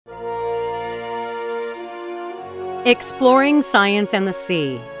Exploring science and the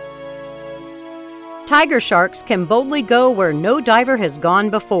sea. Tiger sharks can boldly go where no diver has gone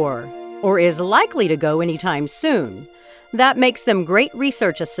before, or is likely to go anytime soon. That makes them great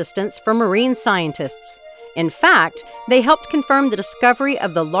research assistants for marine scientists. In fact, they helped confirm the discovery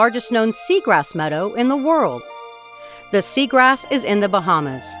of the largest known seagrass meadow in the world. The seagrass is in the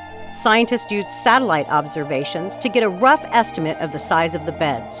Bahamas. Scientists used satellite observations to get a rough estimate of the size of the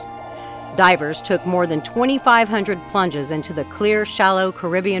beds. Divers took more than 2,500 plunges into the clear, shallow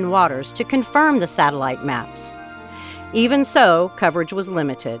Caribbean waters to confirm the satellite maps. Even so, coverage was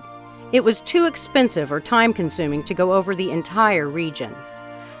limited. It was too expensive or time-consuming to go over the entire region.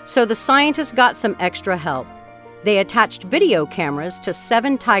 So the scientists got some extra help. They attached video cameras to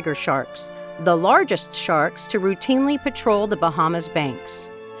 7 tiger sharks, the largest sharks to routinely patrol the Bahamas banks.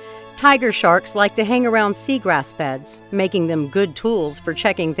 Tiger sharks like to hang around seagrass beds, making them good tools for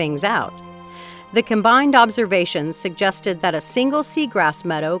checking things out. The combined observations suggested that a single seagrass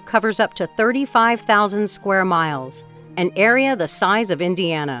meadow covers up to 35,000 square miles, an area the size of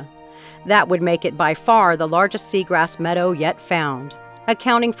Indiana. That would make it by far the largest seagrass meadow yet found,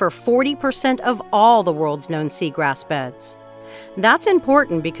 accounting for 40% of all the world's known seagrass beds. That's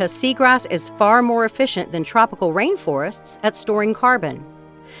important because seagrass is far more efficient than tropical rainforests at storing carbon.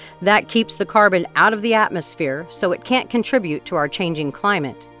 That keeps the carbon out of the atmosphere so it can't contribute to our changing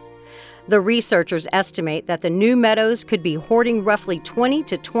climate. The researchers estimate that the new meadows could be hoarding roughly 20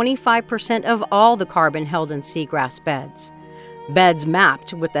 to 25% of all the carbon held in seagrass beds. Beds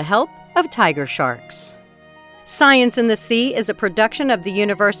mapped with the help of tiger sharks. Science in the Sea is a production of the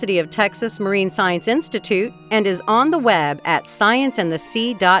University of Texas Marine Science Institute and is on the web at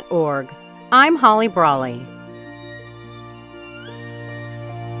scienceinthesea.org. I'm Holly Brawley.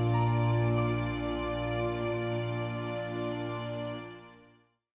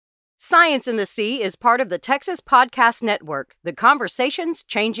 Science in the Sea is part of the Texas Podcast Network, the conversations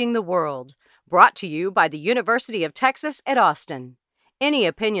changing the world. Brought to you by the University of Texas at Austin. Any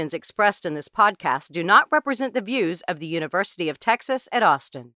opinions expressed in this podcast do not represent the views of the University of Texas at Austin.